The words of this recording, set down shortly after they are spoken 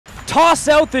toss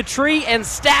out the tree and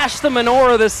stash the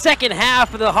menorah. The second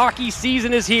half of the hockey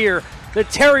season is here. The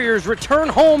Terriers return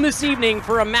home this evening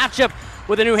for a matchup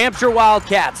with the New Hampshire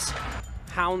Wildcats.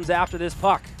 Hounds after this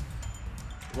puck.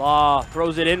 Law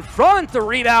throws it in front. The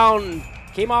rebound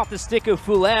came off the stick of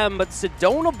Fulham, but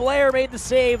Sedona Blair made the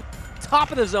save. Top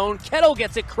of the zone. Kettle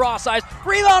gets it cross-eyes.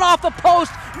 Rebound off the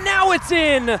post. Now it's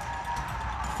in.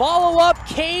 Follow-up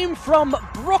came from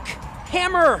Brooke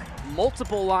Hammer.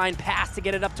 Multiple line pass to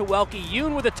get it up to Welke.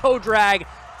 Yoon with a toe drag.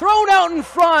 Thrown out in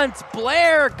front.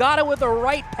 Blair got it with the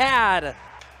right pad.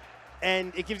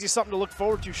 And it gives you something to look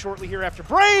forward to shortly here after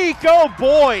break. Oh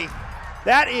boy,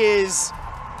 that is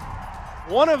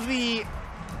one of the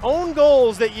own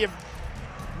goals that you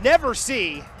never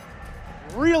see.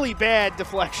 Really bad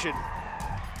deflection.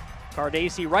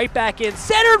 Cardacy right back in,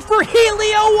 centered for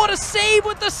Helio. What a save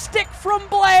with the stick from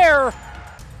Blair.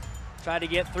 Tried to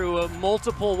get through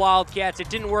multiple Wildcats. It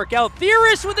didn't work out.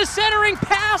 Theoris with the centering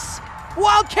pass.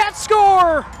 Wildcats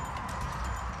score.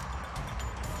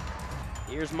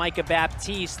 Here's Micah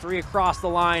Baptiste, 3 across the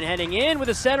line, heading in with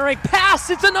a centering pass.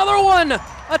 It's another one.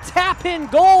 A tap-in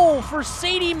goal for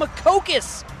Sadie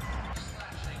Makokis.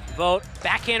 Vogt,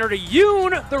 backhander to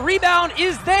Yoon. The rebound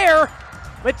is there.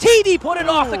 Mativi put it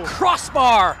off the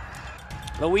crossbar.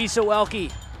 Louisa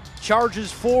Welke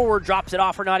charges forward, drops it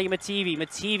off for Nadia Mativi.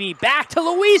 Mativi back to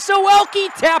Louisa Welke,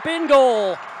 tap-in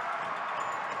goal.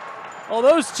 Well,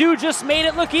 those two just made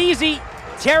it look easy.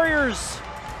 Terriers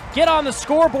get on the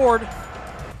scoreboard.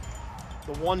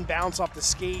 The one bounce off the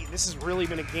skate. This has really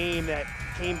been a game that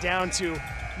came down to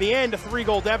the end, a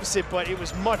 3-goal deficit, but it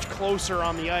was much closer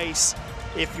on the ice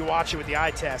if you watch it with the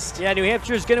eye test. Yeah, New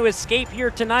Hampshire is going to escape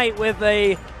here tonight with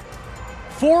a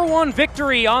 4-1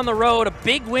 victory on the road, a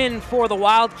big win for the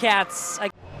Wildcats.